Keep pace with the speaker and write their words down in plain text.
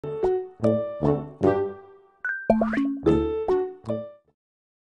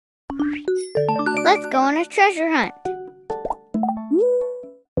Let's go on a treasure hunt.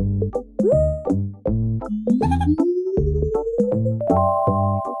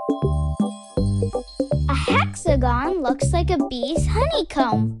 A hexagon looks like a bee's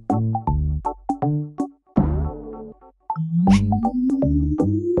honeycomb.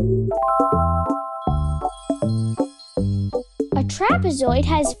 A trapezoid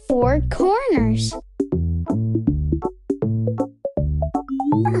has 4 corners.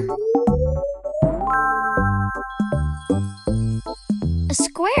 A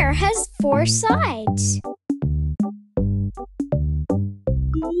square has 4 sides.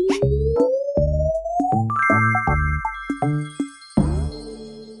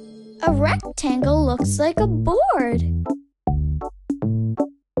 A rectangle looks like a board.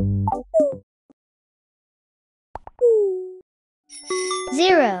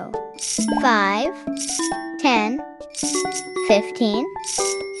 Zero, 5, 10, 15,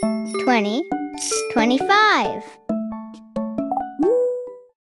 20, 25.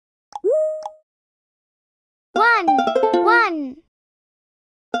 1, 1.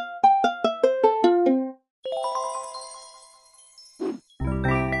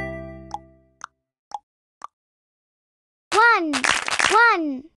 1,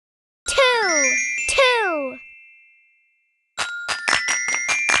 1, 2, 2.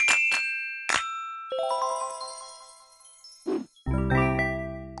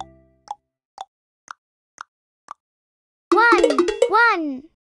 1, 1,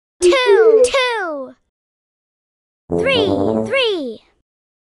 2, 2. 3, 3.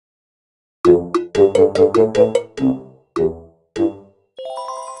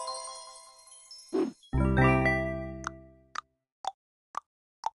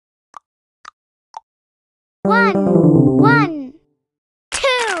 1, 1, 2,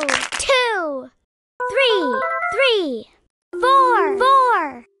 2. 3, 3. 4,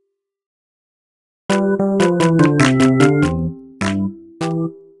 4.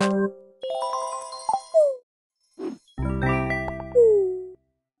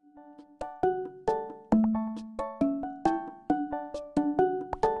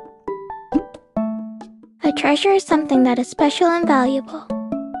 A treasure is something that is special and valuable.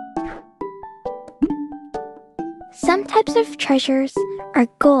 Some types of treasures are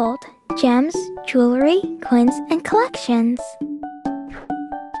gold, gems, jewelry, coins, and collections.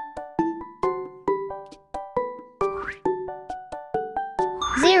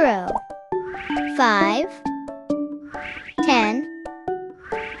 Zero, 5, 10,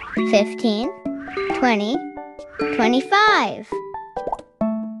 15, 20, 25.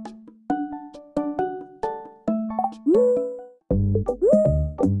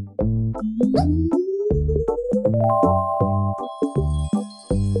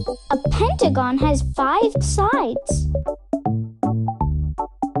 'A pentagon has 5 sides.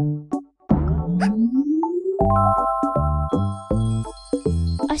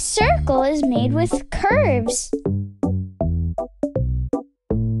 A circle is made with curves.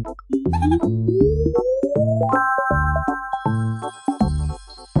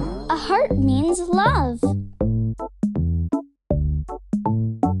 A heart means love.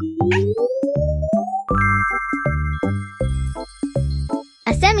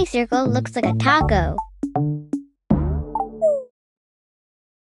 A semicircle looks like a taco.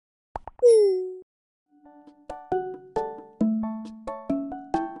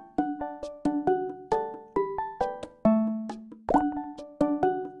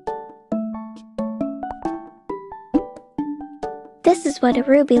 This is what a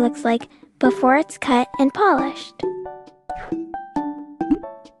ruby looks like before it's cut and polished.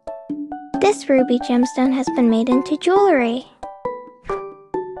 This ruby gemstone has been made into jewelry.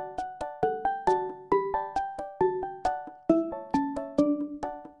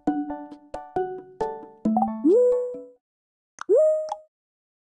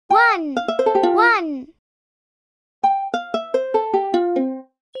 One, 1.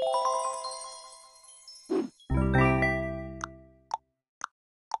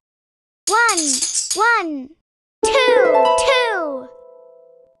 1, 2, 2.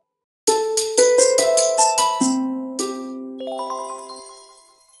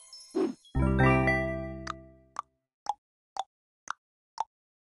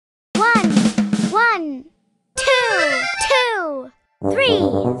 1, 2, 2. 3,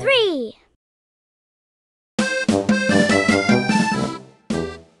 3.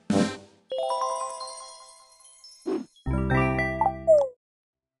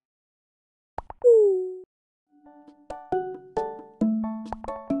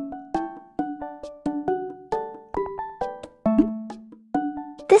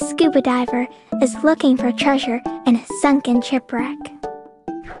 This scuba diver is looking for treasure in a sunken shipwreck.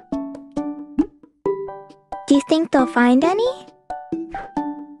 Do you think they'll find any?